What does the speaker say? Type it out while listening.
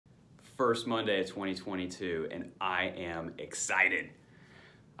first Monday of 2022, and I am excited.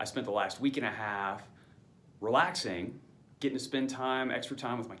 I spent the last week and a half relaxing, getting to spend extra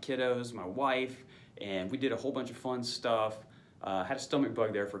time with my kiddos, my wife, and we did a whole bunch of fun stuff. Had a stomach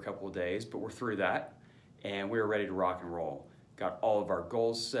bug there for a couple of days, but we're through that, and we're ready to rock and roll. Got all of our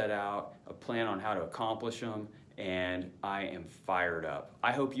goals set out, a plan on how to accomplish them, and I am fired up.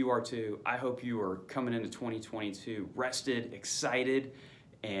 I hope you are too. I hope you are coming into 2022 rested, excited,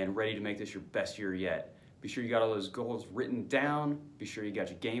 and ready to make this your best year yet. Be sure you got all those goals written down. Be sure you got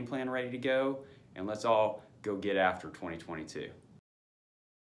your game plan ready to go, and let's all go get after 2022.